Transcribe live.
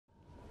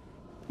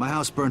My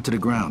house burned to the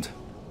ground,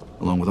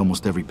 along with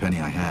almost every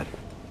penny I had.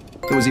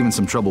 There was even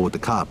some trouble with the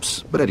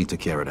cops, but Eddie took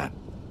care of that.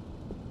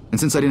 And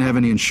since I didn't have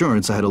any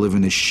insurance, I had to live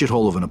in this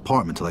shithole of an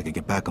apartment till I could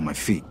get back on my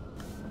feet.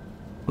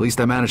 At least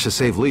I managed to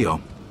save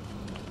Leo.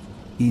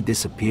 He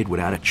disappeared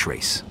without a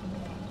trace.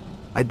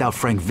 I doubt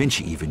Frank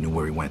Vinci even knew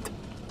where he went.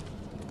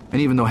 And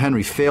even though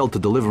Henry failed to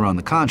deliver on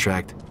the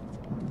contract,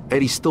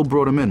 Eddie still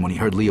brought him in when he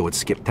heard Leo had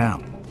skipped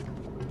town.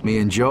 Me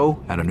and Joe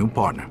had a new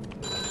partner.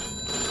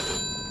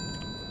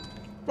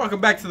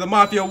 Welcome back to the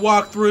Mafia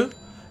walkthrough.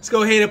 Let's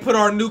go ahead and put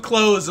our new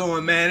clothes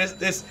on, man.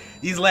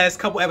 These last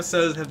couple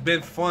episodes have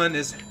been fun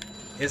as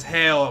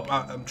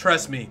hell,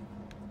 trust me.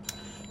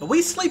 But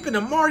we sleeping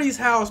in Marty's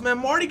house, man.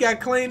 Marty got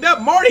cleaned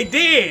up. Marty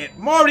dead.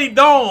 Marty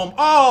Dome.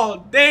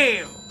 Oh,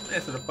 damn.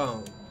 Answer the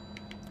phone.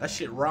 That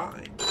shit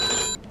rhymed.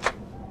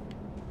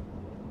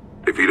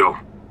 Hey, Vito.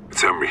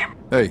 It's Henry.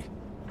 Hey.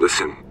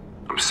 Listen,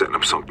 I'm setting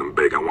up something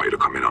big. I want you to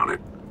come in on it.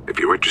 If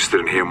you're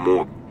interested in hearing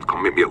more,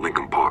 come meet me at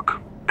Lincoln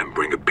Park and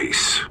bring a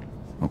piece.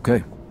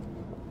 Okay.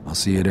 I'll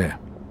see you there.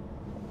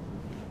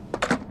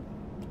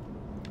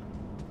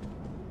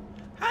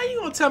 How you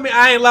gonna tell me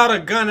I ain't allowed a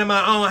gun in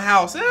my own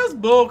house? That's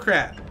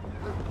bullcrap.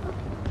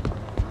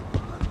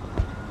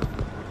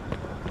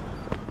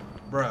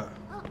 Bruh,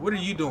 what are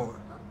you doing?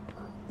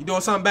 You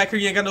doing something back here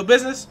you ain't got no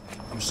business?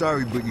 I'm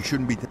sorry, but you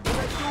shouldn't be...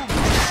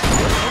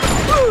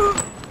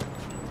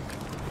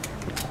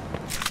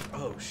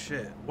 Oh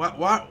shit.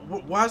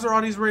 Why is there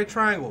all these red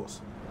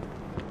triangles?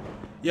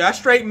 Yeah, I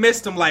straight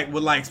missed him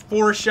with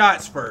 4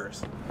 shots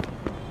first.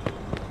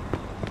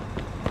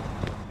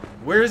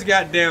 Where's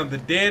goddamn the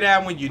dead eye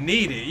when you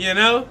need it, you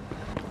know?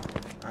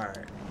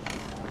 Alright.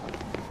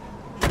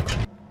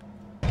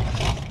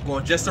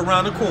 Going just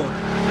around the corner.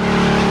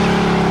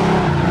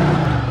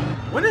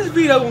 When is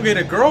Vito gonna get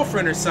a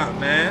girlfriend or something,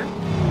 man?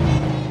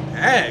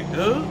 Heck,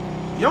 dude.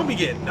 You don't be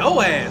getting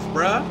no ass,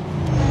 bruh.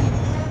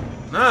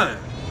 None.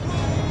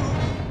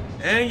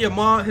 And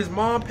his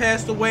mom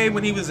passed away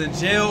when he was in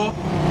jail.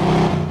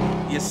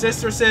 Your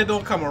sister said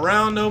don't come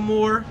around no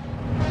more.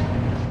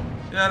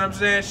 You know what I'm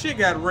saying? Shit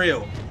got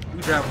real.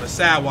 We driving the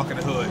sidewalk in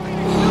the hood.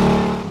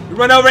 We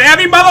run over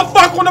every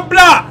motherfucker on the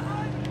block.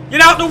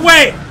 Get out the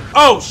way.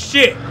 Oh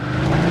shit.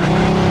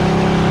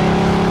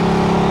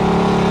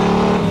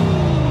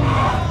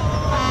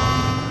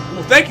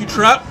 Well, thank you,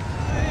 truck.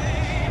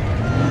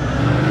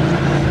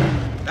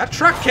 That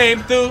truck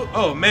came through.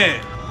 Oh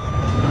man.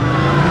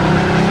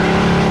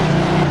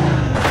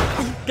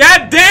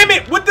 God damn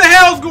it! What the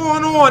hell's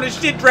going on? This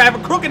shit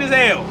driving crooked as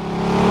hell.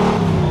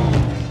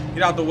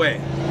 Get out the way.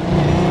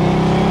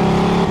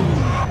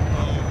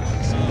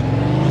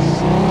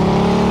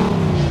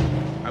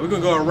 Alright, we're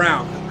gonna go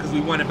around because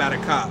we wanted by the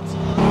cops.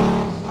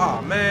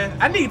 Oh man,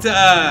 I need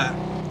to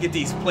get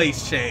these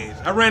plates changed.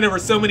 I ran over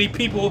so many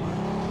people,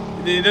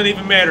 it doesn't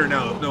even matter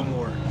no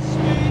more.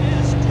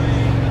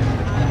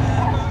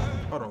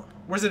 Hold on,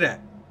 where's it at?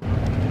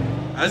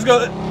 Let's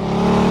go.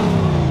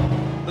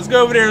 Let's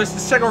go over there. Let's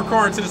just check our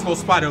car into this little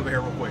spot over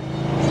here real quick.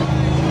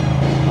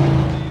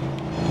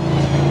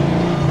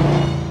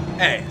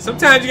 Hey,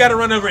 sometimes you gotta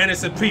run over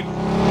innocent people.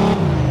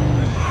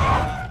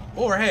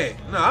 Or hey,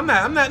 no, I'm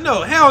not.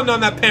 No, hell no,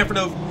 I'm not paying for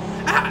no.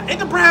 Ain't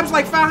the bribes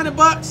like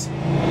 $500?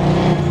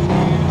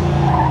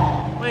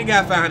 We ain't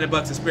got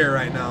 $500 to spare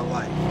right now in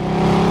life.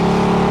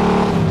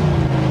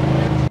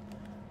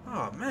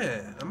 Oh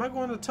man, am I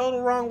going the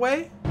total wrong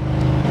way?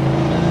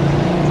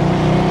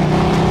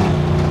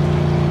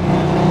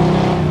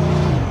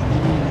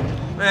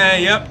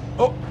 Man, yep.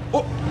 Oh.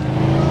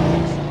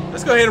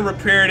 Let's go ahead and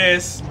repair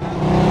this.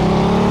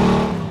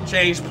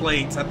 Change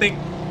plates. I think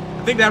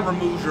that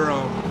removes your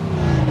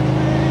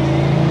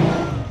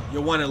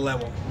wanted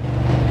level.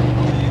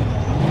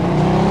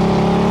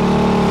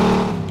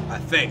 I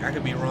think. I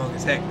could be wrong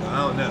as heck though. I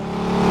don't know.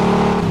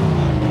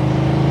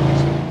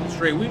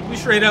 We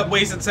straight up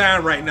wasting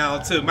time right now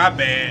too. My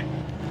bad.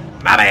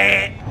 My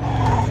bad.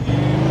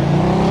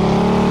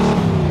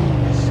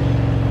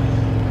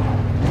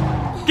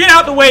 Get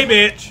out the way,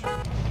 bitch!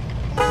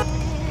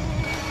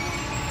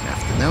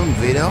 Afternoon,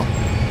 Vito.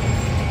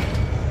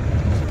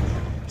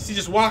 She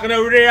just walking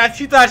over there.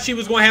 She thought she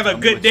was gonna have a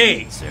good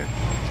day. Sir.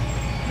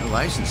 No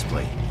license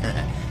plate.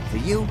 For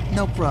you,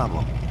 no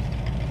problem.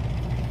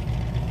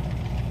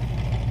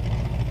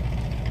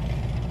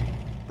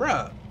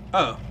 Bruh.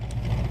 Oh.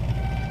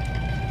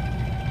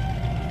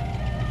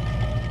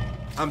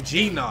 I'm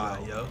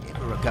G-Nod, yo. Give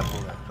her a couple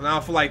of... And I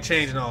don't feel like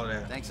changing all of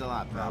that. Thanks a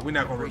lot, pal. Nah, we're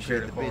not gonna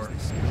repair the car.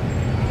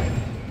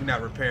 We're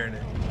not repairing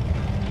it.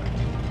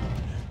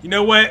 You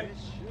know what?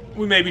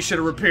 We maybe should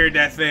have repaired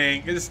that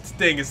thing. This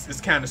thing is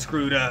kind of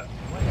screwed up.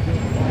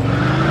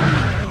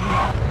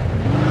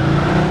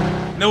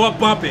 You know what?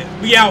 Bump it.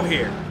 We out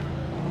here.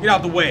 Get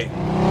out the way.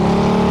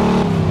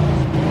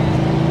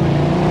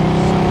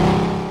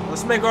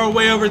 Let's make our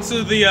way over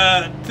to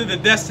the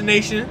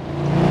destination.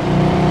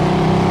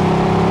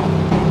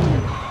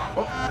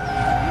 Oh.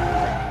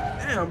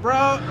 Damn,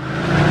 bro.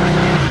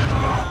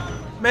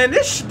 Man,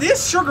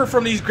 this sugar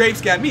from these grapes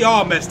got me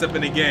all messed up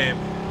in the game.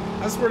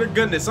 I swear to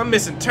goodness, I'm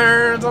missing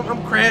turns.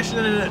 I'm crashing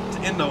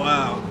in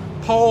the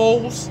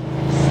poles.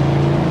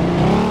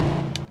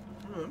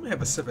 Let me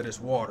have a sip of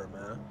this water,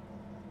 man.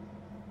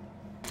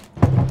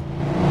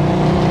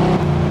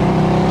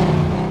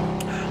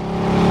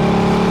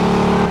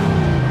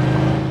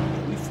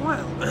 We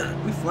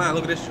flying. We flying.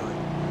 Look at this joint.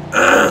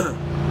 Alright,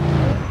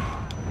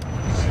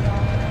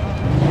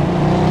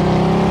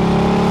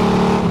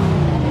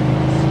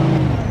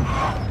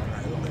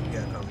 look, we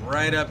gotta come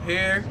right up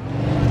here.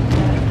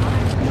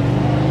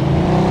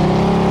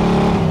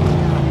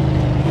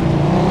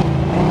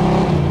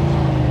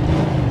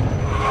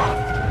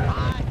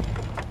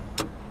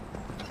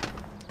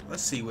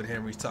 Let's see what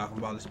Henry's talking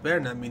about. This better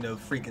not be no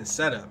freaking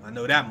setup. I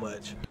know that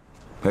much.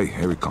 Hey,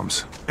 here he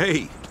comes.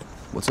 Hey.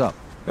 What's up?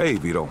 Hey,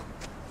 Vito.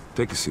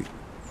 Take a seat.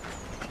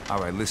 All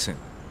right, listen.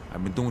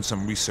 I've been doing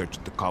some research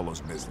into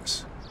Carlos'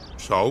 business.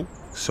 So?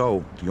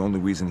 So, the only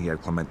reason he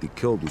had Clemente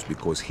killed was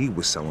because he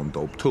was selling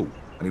dope too,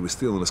 and he was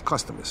stealing his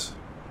customers.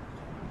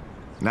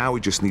 Now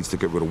he just needs to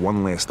get rid of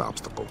one last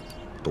obstacle.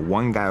 The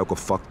one guy who could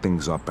fuck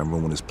things up and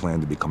ruin his plan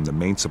to become the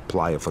main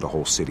supplier for the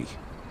whole city.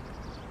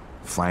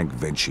 Frank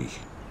Vinci.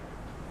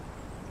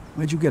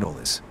 Where'd you get all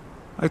this?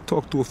 I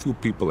talked to a few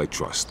people I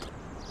trust.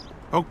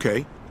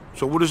 Okay,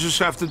 so what does this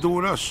have to do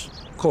with us?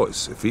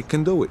 'Cause if he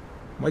can do it,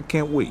 why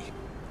can't we?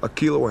 A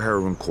kilo of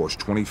heroin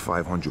costs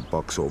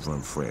 $2,500 over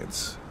in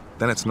France.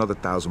 Then it's another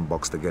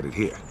 $1,000 to get it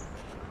here.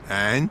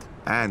 And?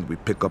 And we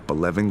pick up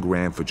 11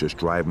 grand for just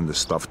driving the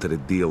stuff to the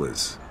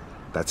dealers.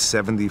 That's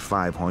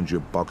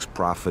 $7,500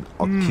 profit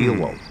a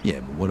kilo.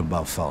 Yeah, but what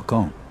about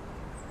Falcone?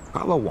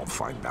 Carlo won't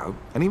find out.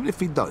 And even if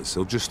he does,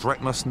 he'll just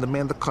threaten us and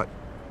demand a cut.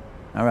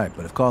 All right,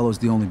 but if Carlo's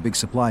the only big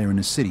supplier in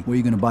the city, where are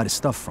you gonna buy the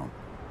stuff from?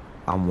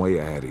 I'm way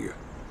ahead of you.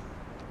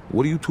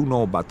 What do you two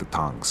know about the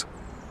Tongs?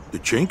 The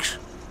Chinks?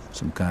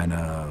 Some kind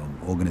of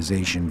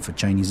organization for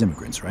Chinese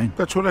immigrants, right?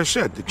 That's what I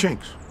said, the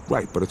Chinks.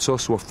 Right, but it's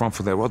also a front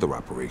for their other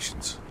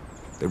operations.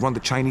 They run the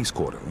Chinese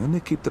quarter, and they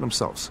keep to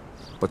themselves.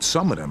 But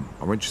some of them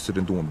are interested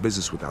in doing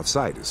business with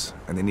outsiders,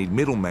 and they need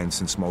middlemen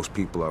since most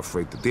people are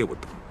afraid to deal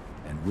with them.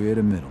 And we're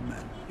the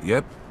middlemen.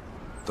 Yep.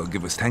 They'll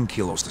give us 10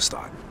 kilos to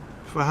start.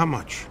 For how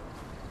much?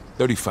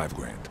 35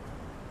 grand.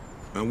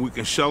 And we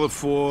can sell it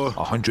for...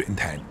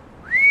 110.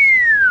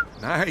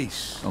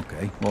 Nice.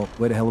 Okay, well,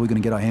 where the hell are we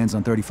gonna get our hands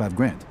on 35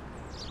 grand?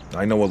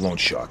 I know a loan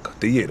shark,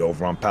 the Yid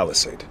over on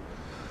Palisade.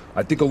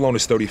 I think a loan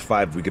is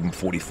 35 if we give him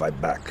 45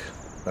 back.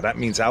 Now that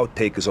means our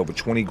take is over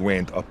 20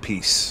 grand a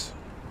piece.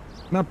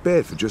 Not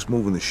bad for just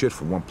moving the shit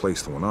from one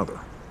place to another.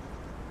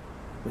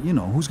 But you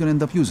know, who's gonna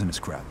end up using this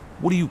crap?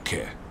 What do you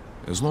care?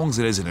 As long as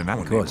it isn't in our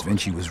Because neighborhood.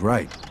 Vinci was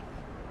right.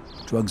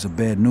 Drugs are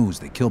bad news,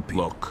 they kill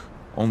people. Look,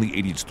 only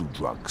idiots do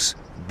drugs.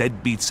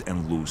 Deadbeats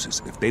and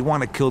losers. If they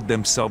want to kill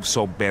themselves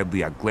so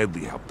badly, I'd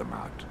gladly help them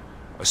out.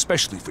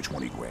 Especially for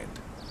 20 grand.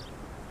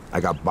 I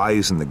got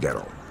buyers in the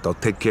ghetto. They'll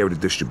take care of the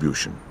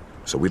distribution.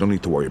 So we don't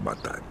need to worry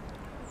about that.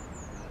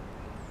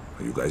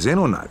 Are you guys in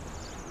or not?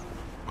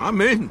 I'm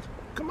in.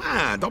 Come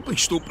on, don't be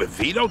stupid,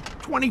 Vito.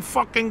 20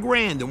 fucking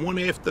grand in one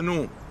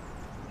afternoon.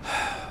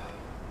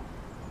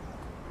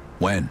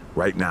 When?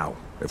 Right now.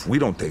 If we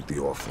don't take the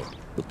offer,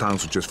 the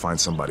towns will just find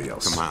somebody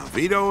else. Come on,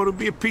 Vito, it'll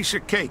be a piece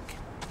of cake.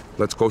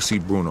 Let's go see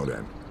Bruno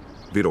then.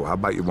 Vito, how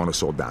about you run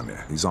us all down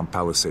there? He's on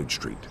Palisade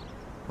Street.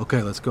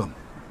 Okay, let's go.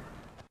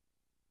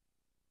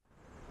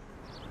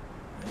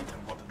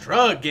 About the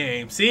drug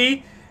game,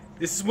 see?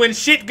 This is when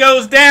shit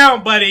goes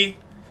down, buddy.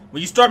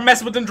 When you start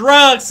messing with them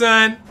drugs,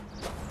 son.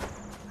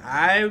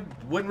 I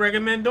wouldn't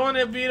recommend doing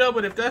it, Vito,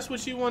 but if that's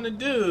what you want to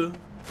do,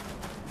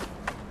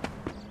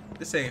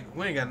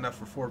 we ain't got enough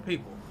for 4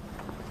 people.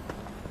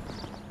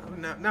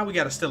 Now we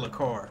gotta steal a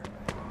car.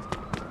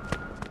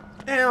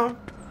 Now,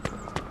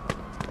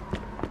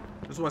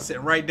 there's one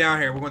sitting right down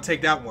here. We're gonna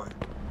take that one.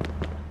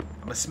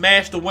 I'm gonna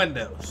smash the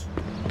windows.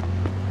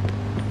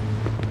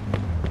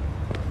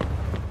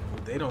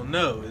 What they don't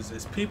know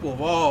is people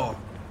of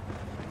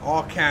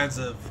all kinds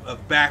of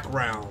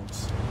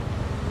backgrounds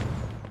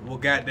will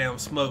goddamn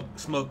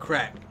smoke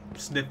crack,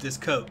 sniff this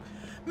coke.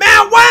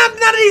 Man, why are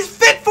none of these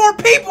fit for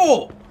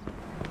people?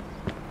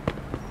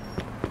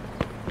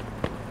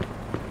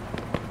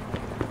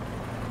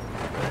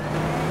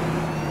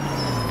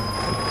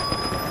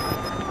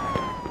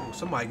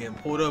 Somebody getting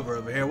pulled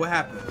over here. What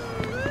happened?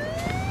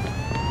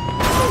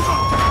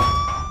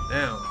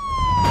 Damn.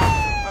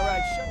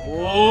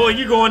 Oh,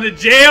 you going to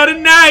jail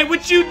tonight?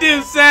 What you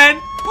do,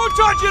 son? Who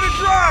taught you to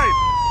drive?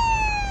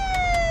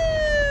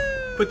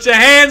 Put your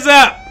hands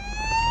up.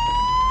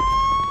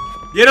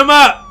 Get them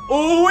up.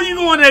 Oh, you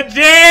going to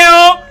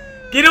jail?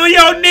 Get on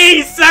your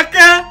knees,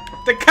 sucker.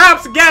 The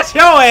cops got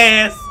your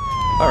ass.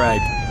 All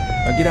right,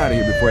 I'll get out of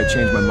here before I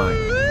change my mind.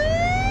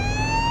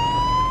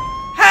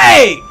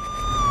 Hey!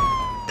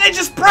 They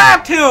just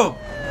bribed him!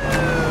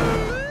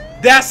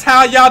 That's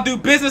how y'all do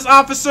business,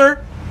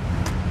 officer?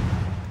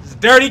 It's a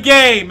dirty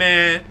game,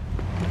 man.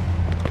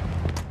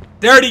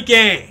 Dirty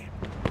game.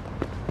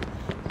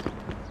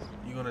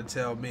 You gonna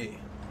tell me?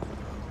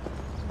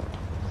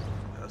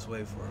 Let's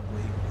wait for it.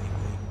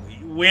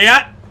 Wait.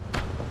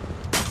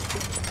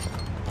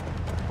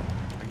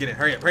 Get in.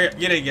 Hurry up. Hurry up.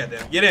 Get in. Get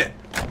in. Get in.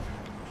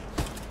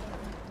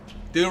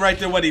 Dude right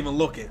there wasn't even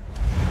looking.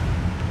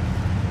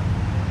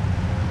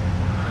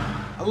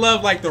 I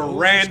love like the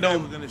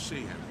random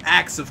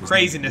acts of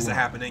craziness that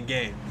happen in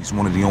game. He's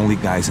one of the only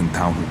guys in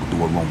town who could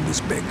do a loan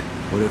this big.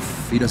 What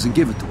if he doesn't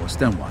give it to us,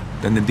 then what?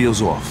 Then the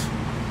deal's off.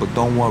 But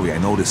don't worry, I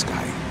know this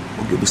guy.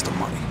 He'll give us the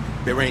money.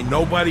 There ain't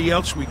nobody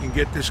else we can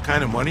get this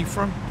kind of money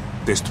from?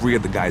 There's 3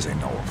 of the guys I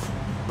know of.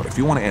 But if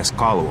you want to ask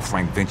Carlo or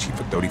Frank Vinci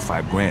for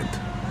 35 grand,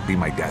 be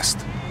my guest.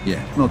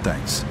 Yeah, no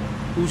thanks.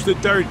 Who's the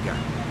third guy?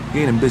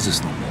 He ain't in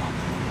business no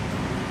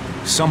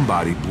more.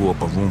 Somebody blew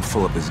up a room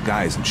full of his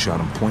guys and shot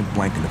him point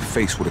blank in the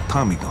face with a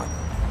Tommy gun.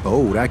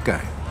 Oh, that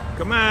guy.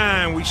 Come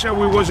on, we said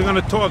we wasn't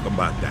gonna talk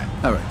about that.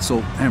 All right, so,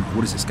 Henry,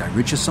 what is this guy,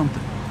 rich or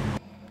something?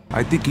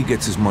 I think he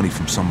gets his money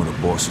from some of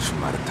the bosses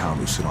from out of town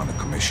who sit on the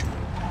commission.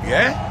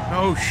 Yeah?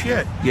 No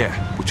shit. Yeah,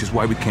 which is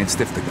why we can't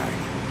stiff the guy.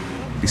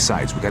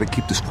 Besides, we gotta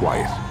keep this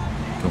quiet.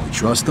 Can we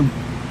trust him?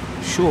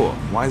 Sure,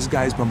 wise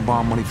guy's been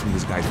borrowing money from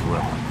this guy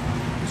forever.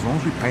 As long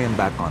as we pay him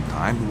back on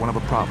time, we won't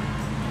have a problem.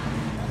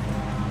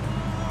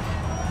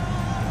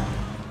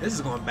 This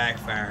is gonna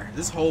backfire.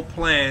 This whole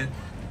plan.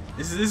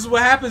 This is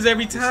what happens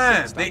every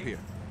time.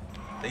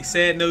 They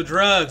said no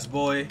drugs,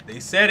 boy. They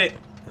said it,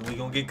 and we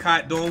gonna get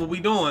caught doing what we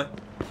doing.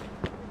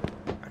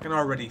 I can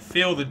already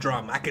feel the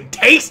drama. I can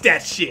taste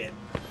that shit.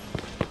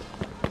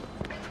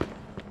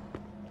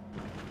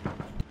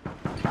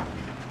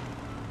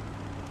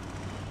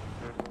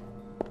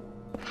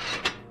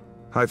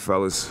 Hi,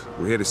 fellas.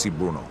 We're here to see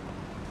Bruno.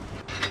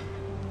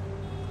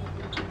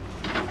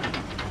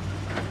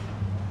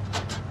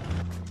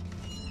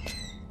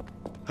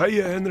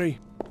 Hiya, Henry.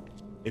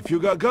 If you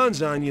got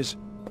guns on yous,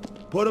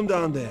 put them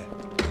down there.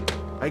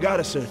 I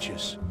gotta search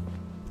yous.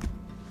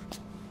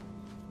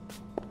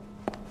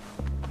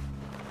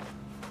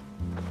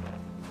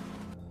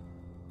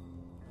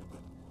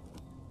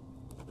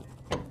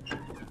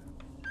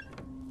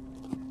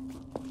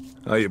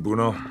 Hiya,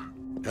 Bruno.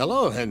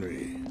 Hello,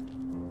 Henry.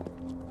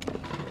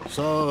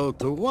 So,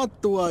 to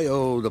what do I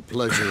owe the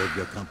pleasure of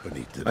your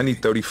company today? I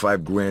need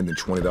 35 grand in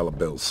 $20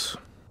 bills.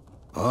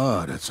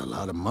 Oh, that's a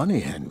lot of money,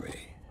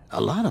 Henry. A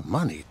lot of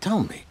money.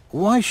 Tell me,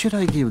 why should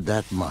I give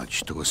that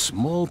much to a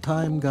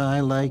small-time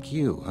guy like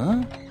you,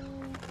 huh?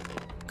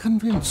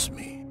 Convince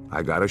me.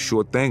 I got a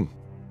sure thing.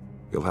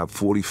 You'll have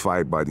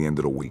 45 by the end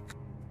of the week.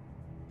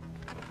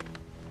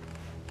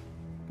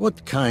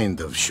 What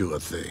kind of sure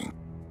thing?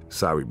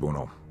 Sorry,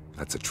 Bruno.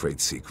 That's a trade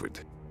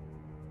secret.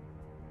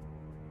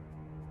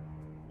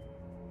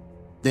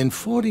 Then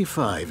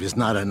 45 is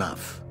not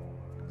enough.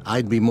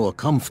 I'd be more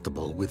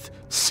comfortable with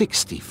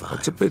 65.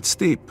 That's a bit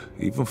steep,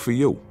 even for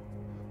you.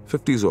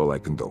 50's all I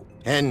can do.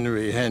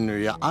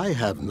 Henry, I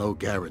have no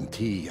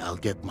guarantee I'll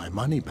get my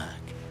money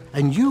back.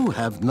 And you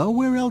have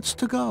nowhere else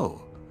to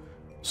go.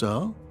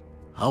 So,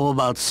 how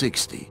about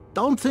 60?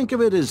 Don't think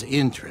of it as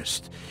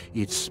interest.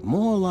 It's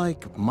more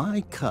like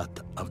my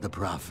cut of the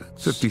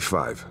profits.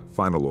 55,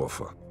 final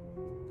offer.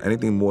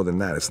 Anything more than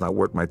that, it's not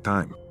worth my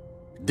time.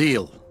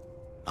 Deal.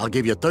 I'll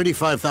give you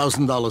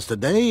 $35,000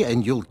 today,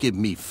 and you'll give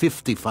me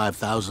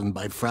 $55,000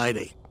 by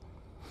Friday.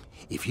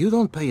 If you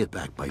don't pay it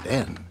back by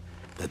then,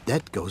 the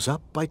debt goes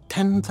up by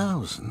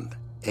 $10,000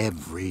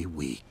 every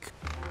week.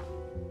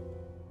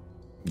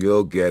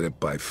 You'll get it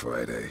by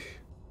Friday.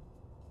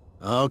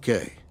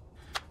 Okay.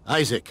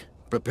 Isaac,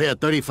 prepare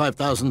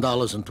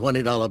 $35,000 in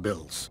 $20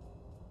 bills.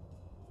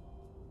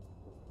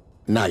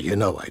 Now, you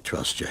know I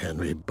trust you,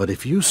 Henry, but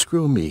if you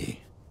screw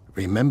me,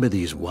 remember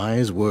these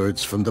wise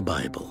words from the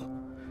Bible.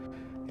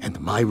 And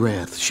my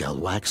wrath shall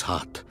wax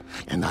hot,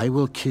 and I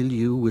will kill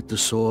you with the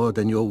sword,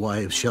 and your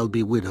wives shall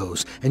be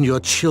widows, and your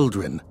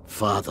children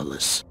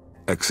fatherless.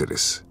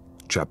 Exodus,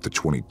 chapter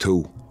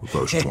 22,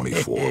 verse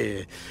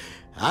 24.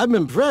 I'm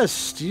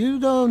impressed. You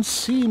don't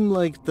seem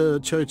like the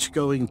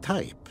church-going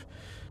type.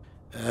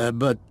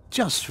 But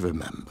just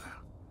remember,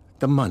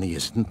 the money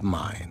isn't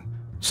mine.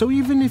 So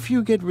even if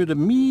you get rid of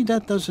me,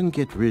 that doesn't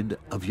get rid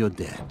of your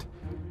debt.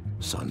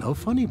 So no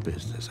funny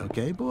business,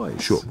 okay,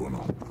 boys? Sure,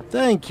 Bruno.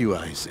 Thank you,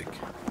 Isaac.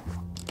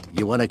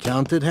 You want to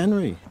count it,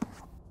 Henry?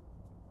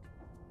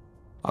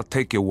 I'll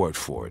take your word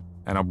for it,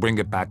 and I'll bring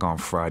it back on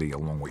Friday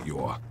along with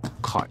your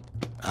cut.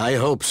 I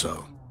hope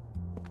so.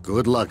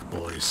 Good luck,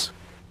 boys.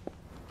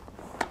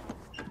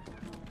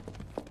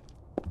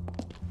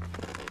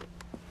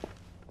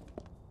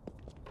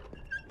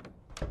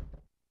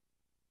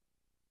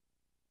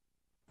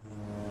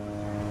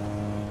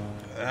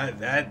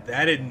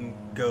 That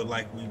didn't go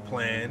like we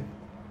planned.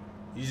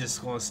 You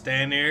just gonna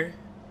stand there?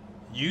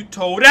 You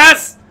told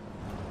us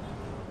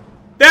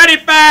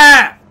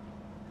 35,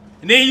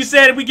 and then you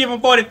said if we give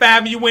him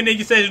 45, and you went there,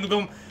 you said it was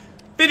going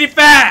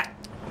 55.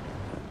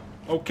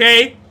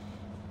 Okay.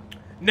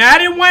 Now I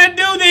didn't want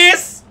to do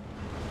this,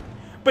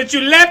 but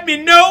you left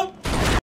me no